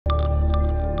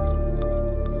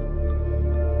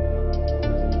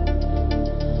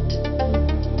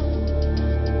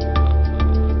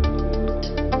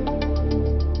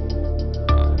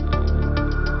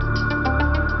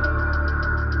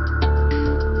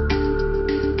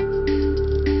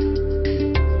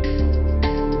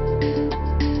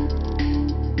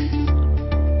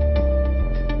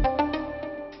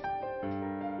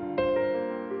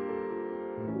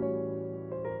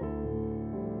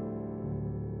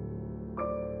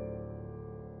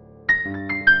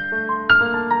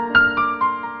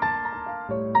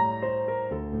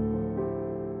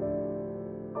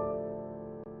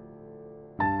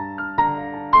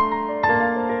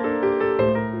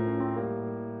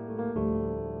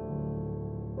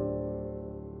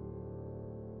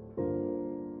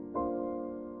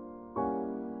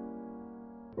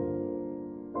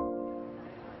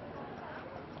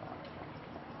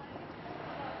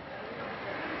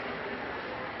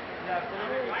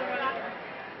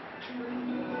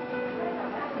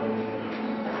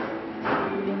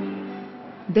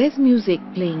There's music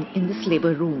playing in this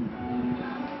labor room.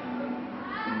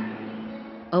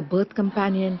 A birth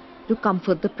companion to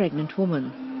comfort the pregnant woman.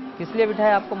 किस लिए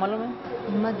बिठाया आपको मालूम है?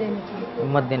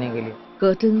 मत देने के लिए.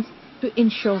 Curtains to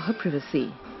ensure her privacy.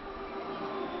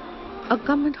 A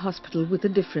government hospital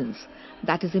with a difference,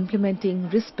 that is implementing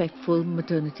respectful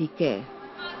maternity care.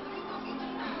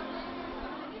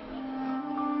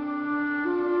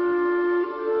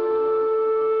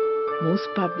 Most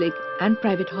public and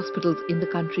private hospitals in the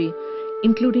country,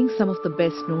 including some of the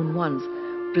best known ones,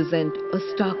 present a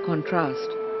stark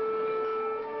contrast.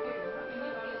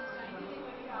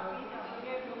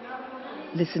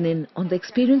 Listen in on the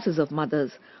experiences of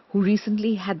mothers who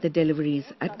recently had their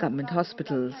deliveries at government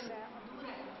hospitals.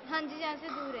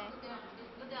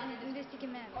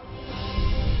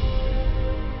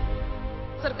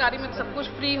 सरकारी में सब कुछ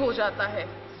free हो जाता है,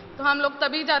 तो हम लोग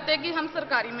तभी जाते हैं कि हम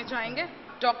सरकारी में जाएंगे.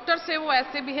 डॉक्टर से वो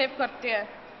ऐसे बिहेव करते हैं,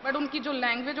 बट उनकी जो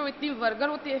लैंग्वेज वो इतनी वर्गर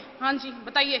होती है. हाँ जी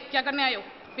बताइए क्या करने आए हो.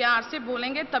 प्यार से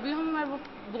बोलेंगे तभी हम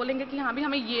बोलेंगे कि हाँ भी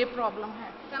हमें ये प्रॉब्लम है.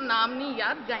 उसका नाम नहीं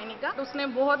याद, गायनी का. तो उसने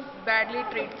बहुत बैडली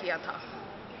ट्रीट किया था.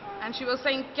 एंड शी वाज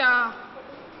सेइंग क्या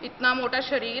इतना मोटा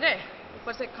शरीर है,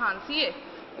 ऊपर से खांसी है,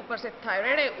 ऊपर से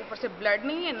थायराइड है, ऊपर से ब्लड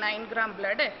नहीं है, 9 ग्राम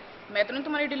ब्लड है. मैं तो नहीं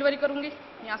तुम्हारी डिलीवरी करूंगी,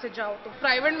 यहाँ से जाओ. तो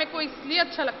प्राइवेट में को इसलिए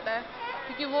अच्छा लगता है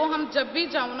क्योंकि वो हम जब भी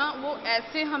जाओ ना, वो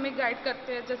ऐसे हमें गाइड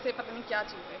करते हैं जैसे पता नहीं क्या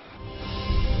चीज़ है.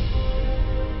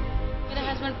 मेरा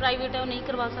हस्बैंड प्राइवेट है, वो नहीं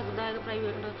करवा सकता है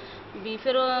प्राइवेट भी.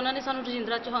 फिर उन्होंने सानू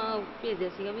रजिंद्रा च भेज दिया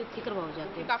सीगा भी उत्थे करवाओ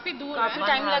जाके. काफ़ी दूर, काफ़ी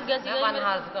टाइम लग गया सीगा.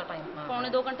 पौने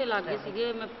 2 घंटे लग गए सीगे.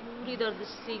 मैं पूरी दर्द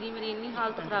सीगी, मेरी इन्नी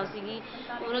हालत खराब सीगी.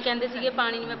 उन्होंने कहते सीगे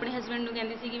पानी, मैं अपने हस्बैंड ਨੂੰ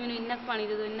ਕਹਿੰਦੀ ਸੀਗੀ ਮੈਨੂੰ ਇੰਨਾ ਪਾਣੀ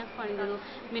ਦੇ ਦਿਓ, ਇੰਨਾ ਪਾਣੀ ਦੇ ਦਿਓ.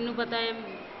 ਮੈਨੂੰ ਪਤਾ ਹੈ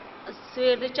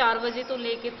ਸਵੇਰ ਦੇ 4 ਵਜੇ ਤੋਂ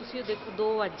ਲੈ ਕੇ ਤੁਸੀਂ ਦੇਖੋ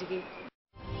 2 ਵੱਜ ਗਏ.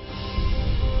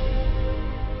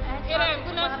 ਫਿਰ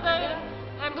ਐਂਬੂਲੈਂਸ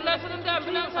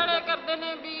ਵਾਲੇ ਕਰਦੇ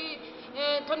ਨੇ ਵੀ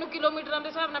ਤੁਹਾਨੂੰ ਕਿਲੋਮੀਟਰਾਂ ਦੇ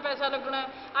ਹਿਸਾਬ ਨਾਲ ਪੈਸਾ ਲੱਗਣਾ ਹੈ,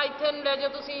 ਇੱਥੇ ਨੂੰ ਲੈ ਜਾਓ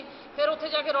ਤੁਸੀਂ. ਫਿਰ ਉੱਥੇ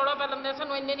ਜਾ ਕੇ ਰੌਲਾ ਪੈ ਲੈਂਦੇ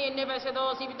ਸਾਨੂੰ ਇੰਨੇ ਨਹੀਂ ਇੰਨੇ ਪੈਸੇ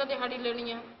ਦਿਓ, ਅਸੀਂ ਵੀ ਤਾਂ ਦਿਹਾੜੀ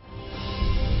ਲੈਣੀ ਹੈ.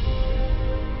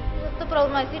 तो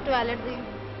प्रॉब्लम आई थी टॉयलेट की,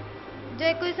 जो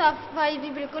कोई साफ सफाई भी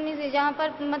बिल्कुल नहीं थी. जहाँ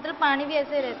पर मतलब पानी भी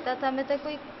ऐसे रहता था. मैं तो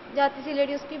कोई जाती सी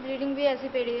लेडी, उसकी ब्लीडिंग भी ऐसी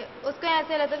पड़ी है, उसको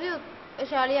ऐसे रहता भी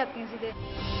उछाली आती सीधे.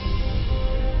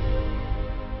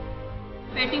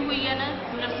 वेटिंग हुई है ना,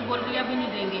 नर्स बोल रही अभी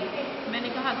नहीं देंगे. मैंने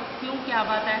कहा क्यों क्या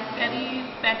बात है. कह रही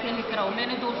पैसे लेकर आओ.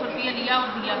 मैंने 200 रुपया लिया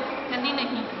और दिया. कहती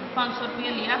नहीं 500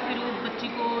 रुपया लिया, फिर वो बच्ची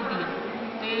को दिया.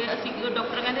 तो असी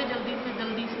डॉक्टर कहते जल्दी से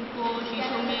जल्दी इसको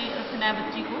शीशों में रखना है,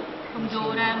 बच्ची को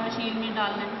कमज़ोर है, मशीन में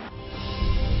डालना है.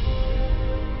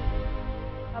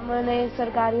 हमने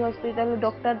सरकारी हॉस्पिटल,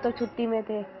 डॉक्टर तो छुट्टी में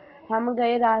थे. हम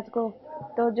गए रात को,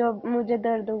 तो जो मुझे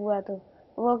दर्द हुआ तो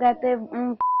वो कहते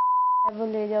वो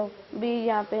ले जाओ भी,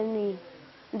 यहाँ पे नहीं,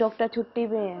 डॉक्टर छुट्टी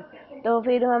पे है. तो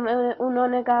फिर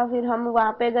उन्होंने कहा, फिर हम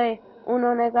वहाँ पे गए.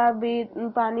 उन्होंने कहा भी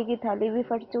पानी की थैली भी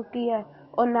फट चुकी है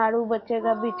और नाड़ू बच्चे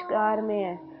का विचकार में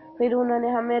है. फिर उन्होंने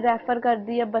हमें रेफर कर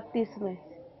दिया 32 में.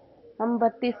 हम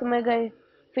 32 में गए.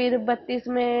 फिर 32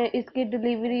 में इसकी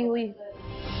डिलीवरी हुई.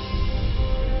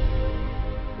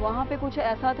 वहाँ पे कुछ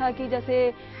ऐसा था कि जैसे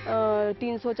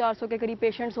 300-400 के करीब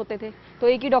पेशेंट्स होते थे, तो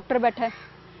एक ही डॉक्टर बैठा है.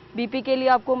 बीपी के लिए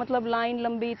आपको मतलब लाइन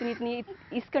लंबी इतनी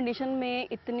इस कंडीशन में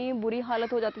इतनी बुरी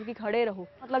हालत हो जाती थी कि खड़े रहो.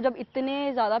 मतलब जब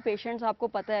इतने ज़्यादा पेशेंट्स, आपको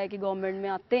पता है कि गवर्नमेंट में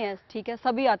आते हैं, ठीक है,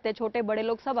 सभी आते हैं, छोटे बड़े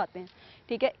लोग सब आते हैं,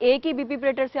 ठीक है. एक ही बीपी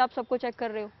ऑपरेटर से आप सबको चेक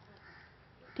कर रहे हो,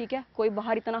 ठीक है. कोई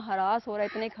बाहर इतना हरास हो रहा है,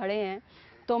 इतने खड़े हैं,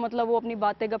 तो मतलब वो अपनी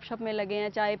बातें गपशप में लगे हैं,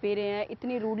 चाय पी रहे हैं,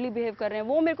 इतनी रूडली बिहेव कर रहे हैं,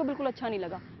 वो मेरे को बिल्कुल अच्छा नहीं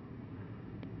लगा.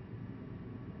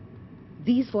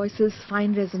 These voices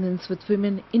find resonance with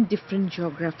women in different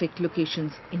geographic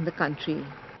locations in the country.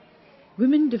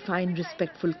 Women define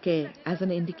respectful care as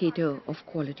an indicator of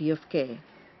quality of care.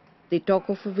 They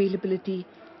talk of availability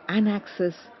and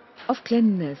access, of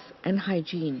cleanliness and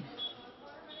hygiene.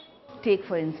 Take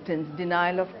for instance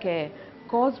denial of care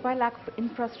caused by lack of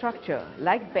infrastructure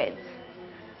like beds.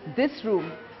 This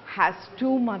room has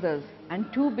 2 mothers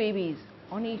and 2 babies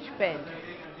on each bed.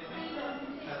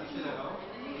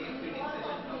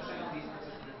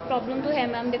 Problem तो है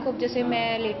ma'am. देखो जैसे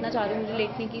मैं लेटना चाह रही हूँ, मुझे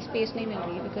लेटने की स्पेस नहीं मिल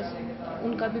रही है, बिकॉज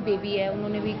उनका भी बेबी है,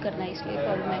 उन्होंने भी करना है, इसलिए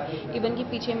प्रॉब्लम है. इवन कि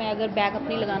पीछे मैं अगर बैग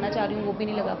अपनी लगाना चाह रही हूँ, वो भी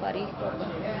नहीं लगा पा रही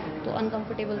प्रॉपर. तो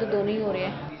अनकंफर्टेबल तो दोनों ही हो रहे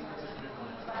हैं.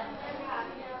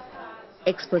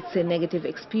 Experts say negative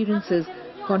experiences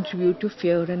contribute to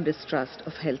fear and distrust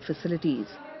of health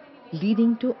facilities,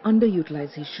 leading to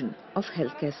underutilization of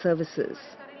healthcare services.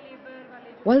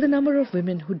 While the number of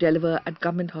women who deliver at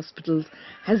government hospitals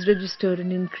has registered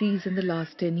an increase in the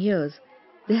last 10 years,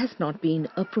 there has not been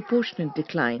a proportionate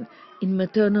decline in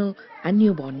maternal and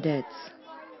newborn deaths.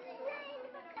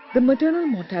 The maternal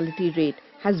mortality rate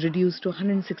has reduced to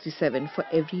 167 for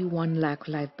every 1 lakh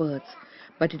live births,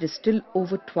 but it is still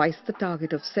over twice the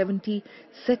target of 70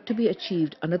 set to be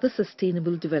achieved under the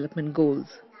Sustainable Development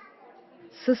Goals.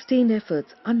 Sustained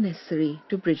efforts are necessary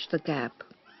to bridge the gap.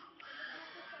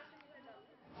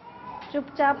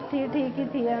 चुपचाप थी, ठीक ही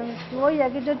थी। वही है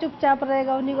कि जो चुपचाप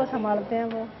रहेगा उन्हीं को संभालते हैं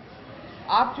वो।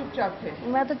 आप चुपचाप थे?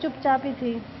 मैं तो चुपचाप ही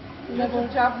थी। जो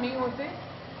चुपचाप नहीं होते?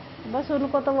 बस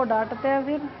उनको तो वो डांटते हैं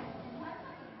फिर।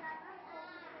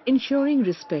 Ensuring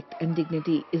respect and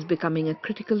dignity is becoming a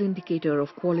critical indicator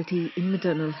of quality in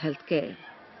maternal health care.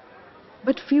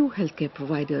 But few healthcare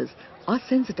providers are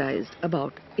sensitized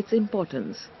about its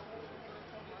importance.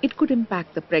 It could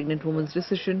impact the pregnant woman's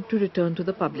decision to return to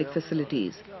the public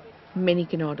facilities. Many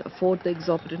cannot afford the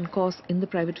exorbitant costs in the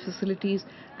private facilities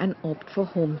and opt for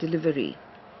home delivery.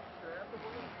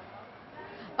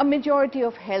 A majority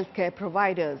of healthcare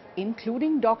providers,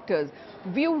 including doctors,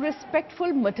 view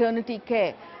respectful maternity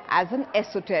care as an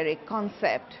esoteric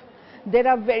concept. There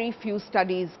are very few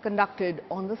studies conducted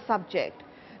on the subject.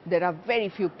 There are very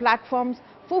few platforms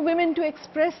for women to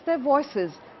express their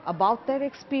voices about their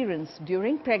experience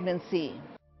during pregnancy.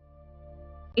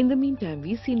 In the meantime,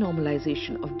 we see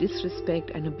normalization of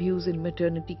disrespect and abuse in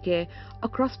maternity care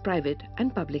across private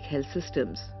and public health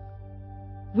systems.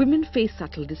 Women face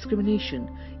subtle discrimination,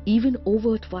 even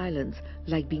overt violence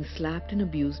like being slapped and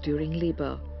abused during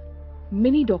labor.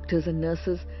 Many doctors and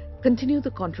nurses continue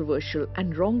the controversial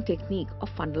and wrong technique of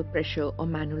fundal pressure or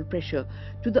manual pressure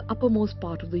to the uppermost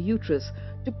part of the uterus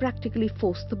to practically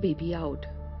force the baby out.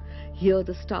 Here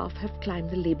the staff have climbed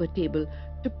the labor table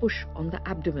to push on the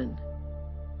abdomen.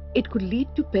 It could lead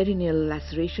to perineal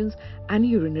lacerations and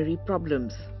urinary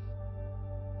problems.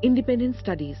 Independent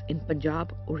studies in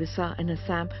Punjab, Orissa and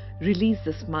Assam released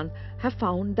this month have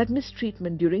found that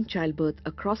mistreatment during childbirth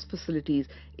across facilities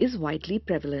is widely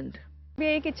prevalent.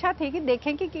 एक इच्छा थी कि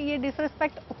देखें कि ये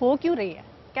disrespect हो क्यों रही है,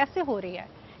 कैसे हो रही है,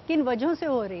 किन वजहों से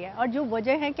हो रही है और जो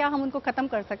वजह है क्या हम उनको ख़त्म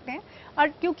कर सकते हैं। और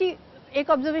क्योंकि एक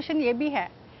ऑब्जर्वेशन ये भी है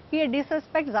कि ये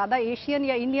डिसरिस्पेक्ट ज़्यादा एशियन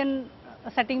या इंडियन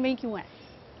सेटिंग में ही क्यों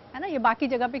है ना, ये बाकी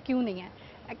जगह पे क्यों नहीं है,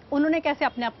 उन्होंने कैसे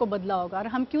अपने आप को बदला होगा और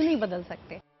हम क्यों नहीं बदल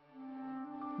सकते।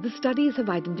 The studies have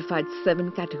identified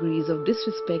 7 categories of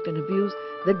disrespect and abuse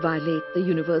that violate the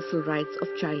universal rights of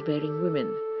childbearing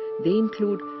women. They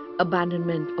include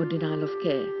abandonment or denial of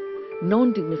care,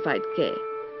 non-dignified care,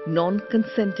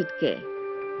 non-consented care,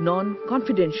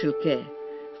 non-confidential care,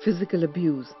 physical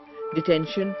abuse,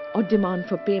 detention or demand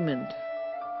for payment,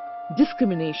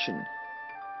 discrimination.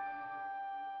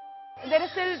 There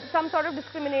is still some sort of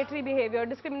discriminatory behavior,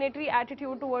 discriminatory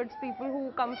attitude towards people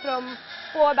who come from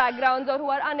poor backgrounds or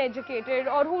who are uneducated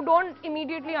or who don't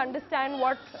immediately understand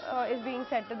what is being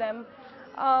said to them.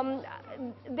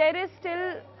 There is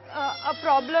still a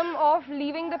problem of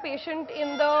leaving the patient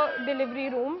in the delivery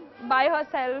room by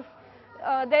herself.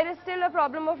 There is still a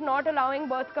problem of not allowing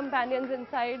birth companions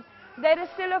inside. There is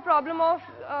still a problem of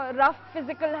rough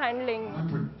physical handling.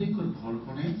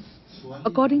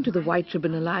 According to the White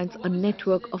Ribbon Alliance, a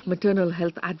network of maternal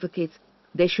health advocates,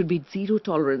 there should be zero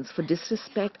tolerance for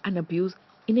disrespect and abuse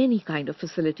in any kind of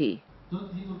facility.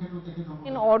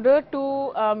 In order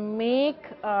to make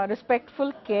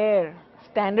respectful care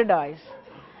standardized,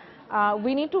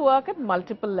 we need to work at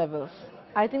multiple levels.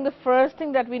 I think the first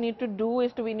thing that we need to do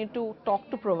is we need to talk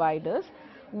to providers.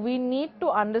 We need to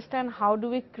understand how do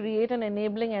we create an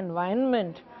enabling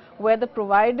environment where the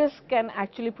providers can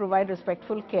actually provide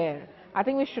respectful care. I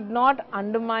think we should not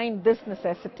undermine this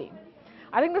necessity.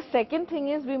 I think the second thing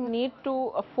is we need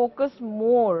to focus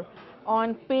more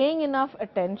on paying enough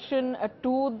attention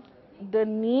to the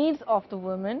needs of the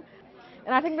women.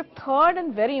 And I think the third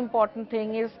and very important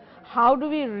thing is how do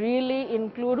we really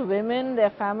include women, their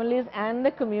families and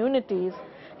the communities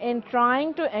in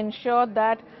trying to ensure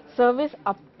that service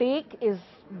uptake is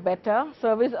better,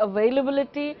 service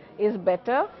availability is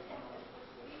better.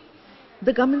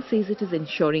 The government says it is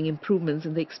ensuring improvements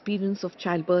in the experience of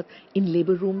childbirth in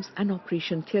labour rooms and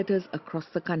operation theatres across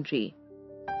the country.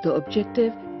 The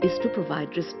objective is to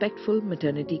provide respectful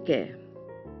maternity care.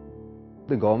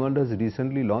 The government has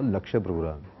recently launched Lakshya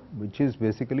program, which is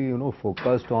basically,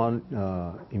 focused on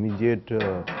immediate,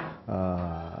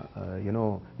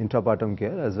 intrapartum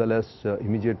care as well as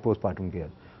immediate postpartum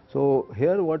care. So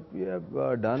here what we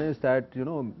have done is that,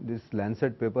 this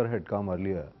Lancet paper had come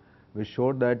earlier, which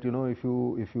showed that, if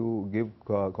you give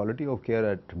quality of care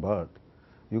at birth,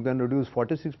 you can reduce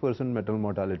 46% maternal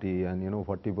mortality and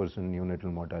 40%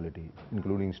 neonatal mortality,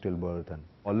 including stillbirth. And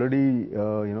already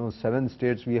 7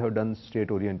 states we have done state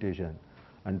orientation,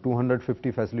 and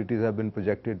 250 facilities have been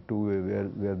projected to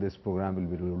where this program will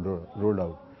be rolled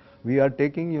out. We are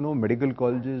taking, medical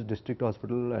colleges, district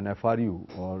hospital and FRU,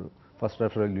 or first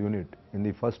referral unit, in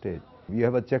the first stage. We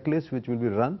have a checklist which will be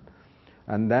run,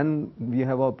 and then we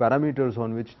have our parameters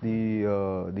on which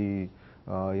the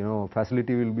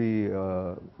facility will be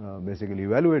basically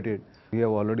evaluated. We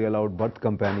have already allowed birth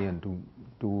companion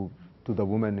to the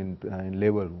woman in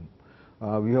labor room.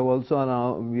 We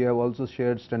have also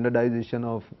shared standardization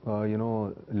of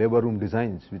labor room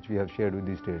designs, which we have shared with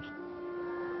the states.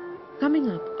 Coming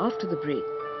up after the break,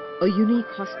 a unique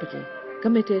hospital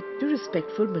committed to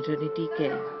respectful maternity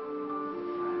care.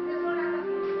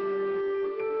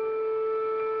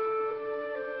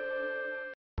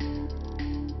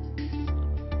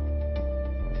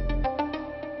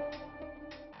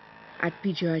 At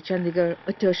PGI Chandigarh,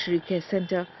 a tertiary care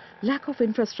centre, lack of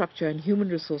infrastructure and human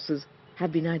resources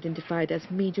have been identified as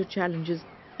major challenges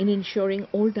in ensuring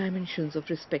all dimensions of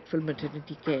respectful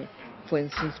maternity care. For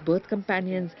instance, birth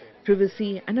companions,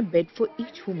 privacy and a bed for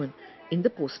each woman in the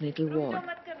postnatal ward.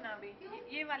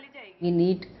 We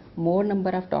need more number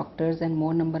of doctors and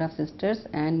more number of sisters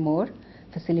and more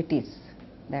facilities,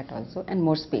 that also, and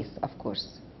more space, of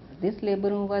course. This labor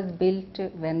room was built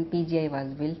when PGI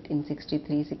was built in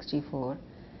 63-64,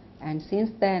 and since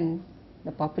then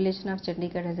the population of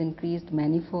Chandigarh has increased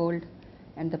manifold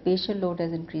and the patient load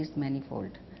has increased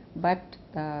manifold, but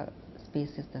the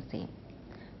space is the same.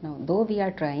 Now, though we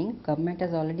are trying, government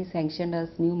has already sanctioned us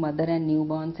new mother and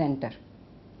newborn center.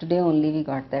 Today only we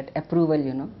got that approval,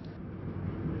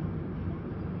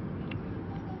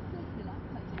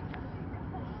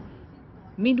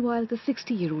 Meanwhile, the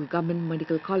 60-year-old Government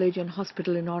Medical College and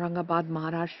Hospital in Aurangabad,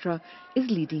 Maharashtra is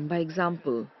leading by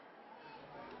example.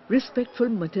 Respectful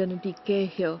maternity care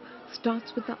here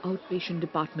starts with the outpatient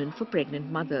department for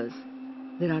pregnant mothers.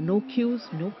 There are no queues,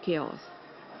 no chaos.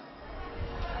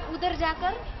 उधर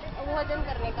जाकर भोजन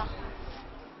करने का.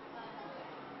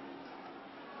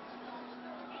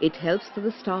 It helps that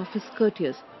the staff is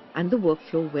courteous and the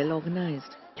workflow well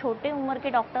organized. छोटे उम्र के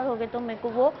doctor हो गए तो मेरे को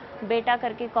वो बेटा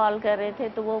करके कॉल कर रहे थे,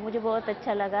 तो वो मुझे बहुत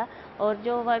अच्छा लगा. और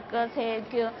जो वर्कर्स है,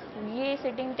 ये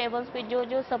सिटिंग टेबल्स पे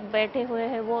जो सब बैठे हुए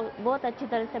हैं, वो बहुत अच्छी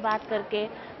तरह से बात करके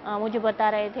मुझे बता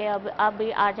रहे थे, अब आप भी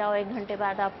आ जाओ, 1 घंटे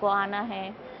बाद आपको आना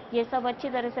है. ये सब अच्छी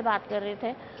तरह से बात कर रहे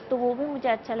थे, तो वो भी मुझे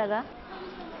अच्छा लगा.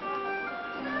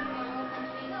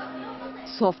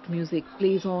 Soft music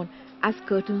plays on as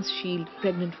curtains shield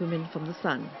pregnant women from the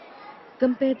sun.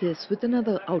 Compare this with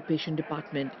another outpatient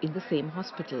department in the same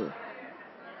hospital.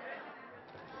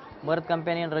 Birth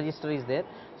companion register is there,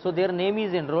 so their name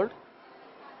is enrolled.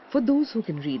 For those who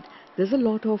can read, there's a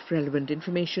lot of relevant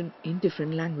information in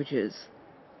different languages.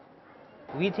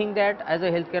 We think that as a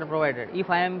healthcare provider,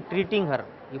 if I am treating her,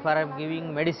 if I am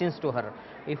giving medicines to her,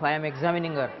 if I am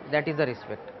examining her, that is the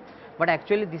respect. But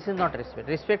actually this is not respect.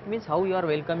 Respect means how you are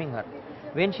welcoming her.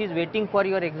 When she is waiting for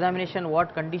your examination,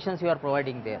 what conditions you are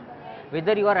providing there.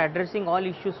 Whether you are addressing all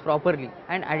issues properly,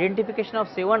 and identification of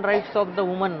 7 rights of the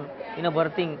woman in a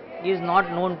birthing is not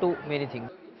known to many things.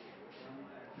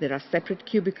 There are separate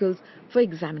cubicles for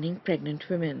examining pregnant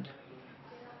women.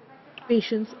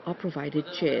 Patients are provided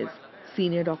chairs.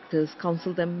 Senior doctors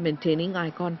counsel them, maintaining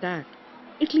eye contact.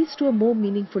 It leads to a more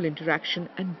meaningful interaction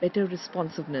and better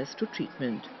responsiveness to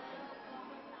treatment.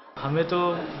 हमें तो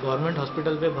government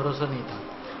hospital पे भरोसा नहीं था,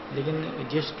 लेकिन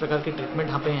जिस प्रकार की ट्रीटमेंट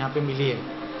यहाँ पे मिली है,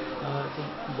 तो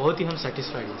बहुत ही हम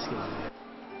सेटिस्फाइड हैं इसके बारे में.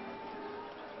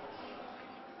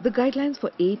 The guidelines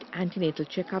for 8 antenatal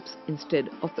checkups instead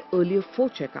of the earlier 4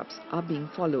 checkups are being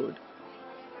followed.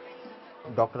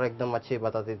 Doctor एकदम अच्छे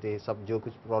बताते थे, सब जो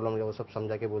कुछ प्रॉब्लम है वो सब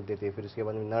समझा के बोलते थे. फिर उसके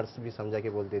बाद में नर्स भी समझा के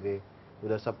बोलते थे.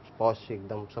 उधर सब पॉश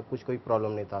एकदम सब कुछ, कोई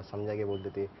प्रॉब्लम नहीं था, समझा के बोलते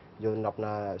थे. जो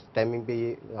अपना टाइमिंग पे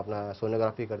ये अपना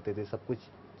सोनोग्राफी करते थे, सब कुछ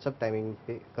सब टाइमिंग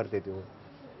पे करते थे वो.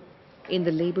 In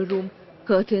the labor room,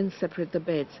 curtains separate the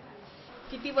beds.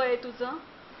 किती वय आहे तुझं?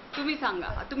 तुम्ही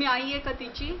सांगा, तुम्ही आई आहे का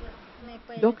तिची?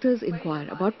 Doctors inquire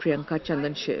about Priyanka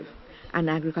Chandan Shiv. An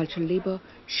agricultural labor,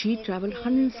 she travelled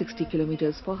 160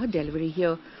 kilometers for her delivery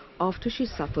here after she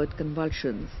suffered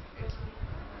convulsions.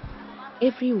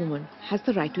 Every woman has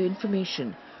the right to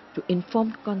information, to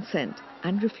informed consent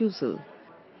and refusal.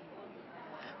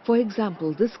 For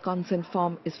example, this consent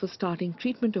form is for starting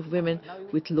treatment of women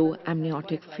with low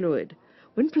amniotic fluid.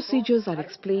 When procedures are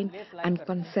explained and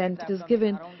consent is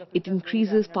given, it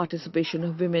increases participation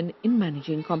of women in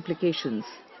managing complications.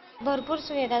 भरपूर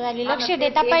सुविधा झाली, लक्ष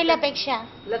देता पहिल्यापेक्षा.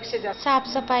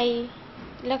 साफसफाई,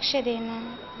 लक्ष देणं,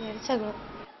 सगळं.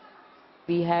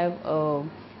 We have a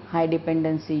high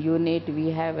dependency unit, we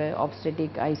have a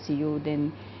obstetric ICU,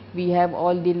 then We have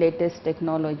all the latest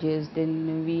technologies,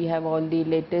 then we have all the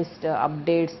latest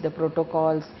updates, the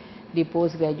protocols, the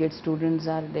postgraduate students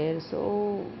are there.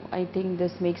 So I think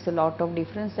this makes a lot of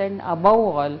difference, and above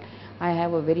all, I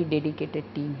have a very dedicated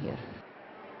team here.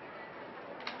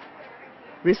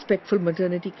 Respectful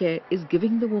maternity care is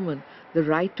giving the woman the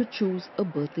right to choose a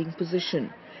birthing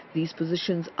position. These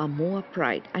positions are more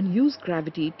upright and use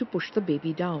gravity to push the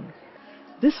baby down.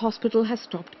 This hospital has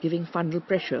stopped giving fundal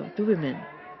pressure to women.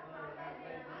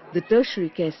 The tertiary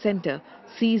care center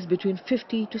sees between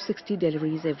 50 to 60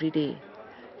 deliveries every day.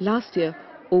 Last year,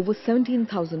 over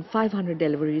 17,500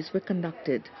 deliveries were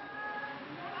conducted.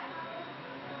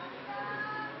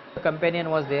 The companion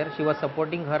was there, she was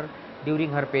supporting her during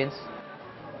her pains.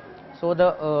 So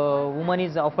the woman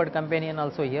is offered companion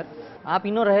also here. आप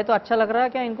इनो रहे तो अच्छा लग रहा है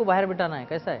क्या? इनको बाहर बिठाना है,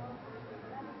 कैसा है?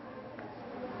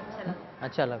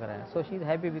 अच्छा लग रहा है. So she is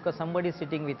happy because somebody is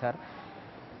sitting with her.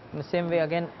 In the same way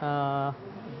again,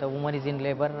 the woman is in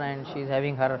labor and she is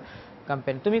having her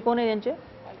companion. तुम्ही कोण आहे यांचे?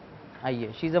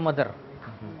 आइए, she is a mother.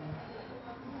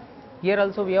 Here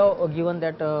also we have given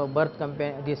that birth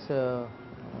companion, this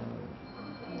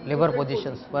labor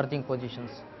positions, birthing positions.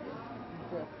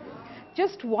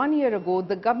 Just 1 year ago,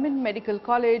 the Government Medical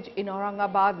College in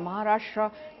Aurangabad, Maharashtra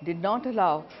did not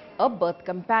allow a birth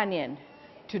companion.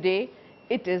 Today,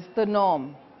 it is the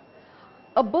norm.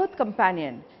 A birth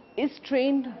companion is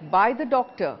trained by the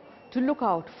doctor to look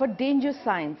out for danger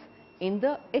signs in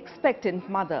the expectant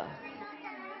mother.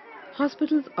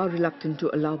 Hospitals are reluctant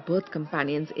to allow birth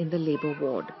companions in the labor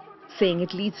ward, saying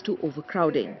it leads to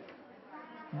overcrowding.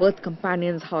 Birth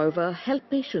companions, however, help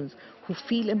patients who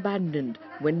feel abandoned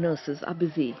when nurses are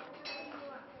busy.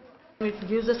 It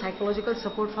gives a psychological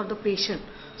support for the patient,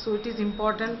 so it is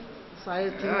important. So I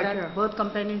think that birth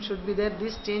companion should be there.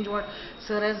 This change what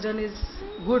sir has done is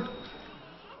good.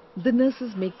 The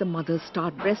nurses make the mothers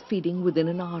start breastfeeding within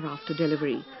an hour after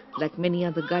delivery. Like many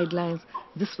other guidelines,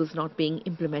 this was not being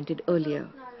implemented earlier.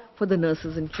 For the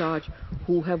nurses in charge,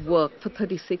 who have worked for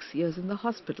 36 years in the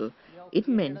hospital, it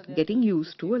meant getting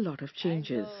used to a lot of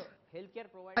changes.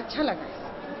 अच्छा लगा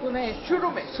शुरू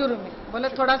में बोले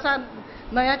थोड़ा सा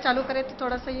नया चालू करे तो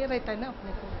थोड़ा सा ये रहता है ना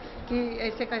अपने को कि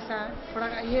ऐसे कैसा थोड़ा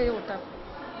ये होता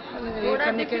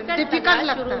करने के डिफिकल्ट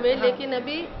लगता शुरू में, लेकिन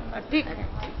अभी ठीक है।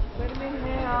 फेवर में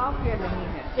है आप या नहीं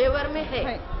है? फेवर में है,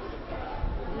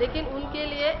 लेकिन उनके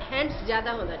लिए हैंड्स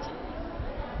ज्यादा होना चाहिए।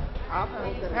 आप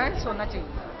हैंड्स होना चाहिए,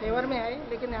 फेवर में है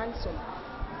लेकिन हैंड्स होना।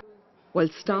 While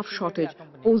staff shortage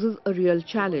poses a real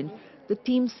challenge, the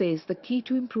team says the key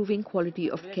to improving quality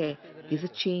of care is a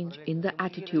change in the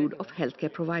attitude of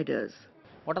healthcare providers.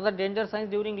 What are the danger signs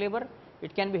during labor?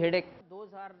 It can be headache.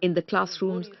 In the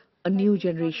classrooms, a new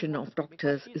generation of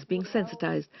doctors is being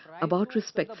sensitized about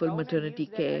respectful maternity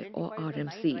care or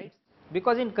RMC.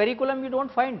 Because in curriculum you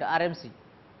don't find RMC.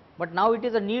 But now it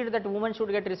is a need that women should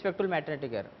get respectful maternity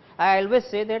care. I always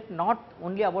say that not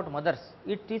only about mothers,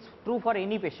 it is true for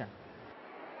any patient.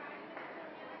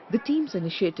 The team's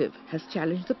initiative has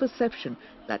challenged the perception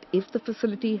that if the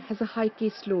facility has a high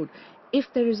caseload, if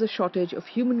there is a shortage of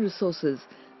human resources,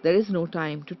 there is no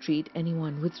time to treat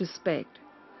anyone with respect.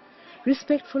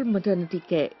 Respectful maternity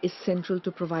care is central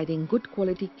to providing good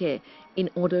quality care in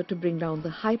order to bring down the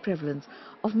high prevalence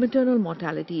of maternal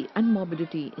mortality and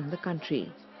morbidity in the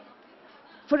country.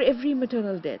 For every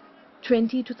maternal death,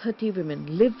 20 to 30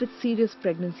 women live with serious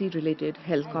pregnancy-related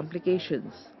health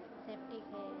complications.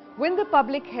 When the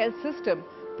public health system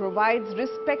provides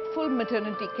respectful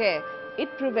maternity care,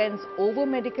 it prevents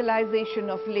over-medicalization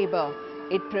of labor.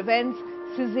 It prevents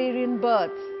cesarean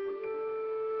births.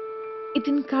 It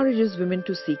encourages women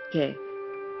to seek care.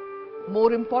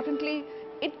 More importantly,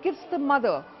 it gives the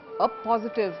mother a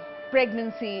positive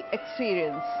pregnancy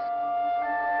experience.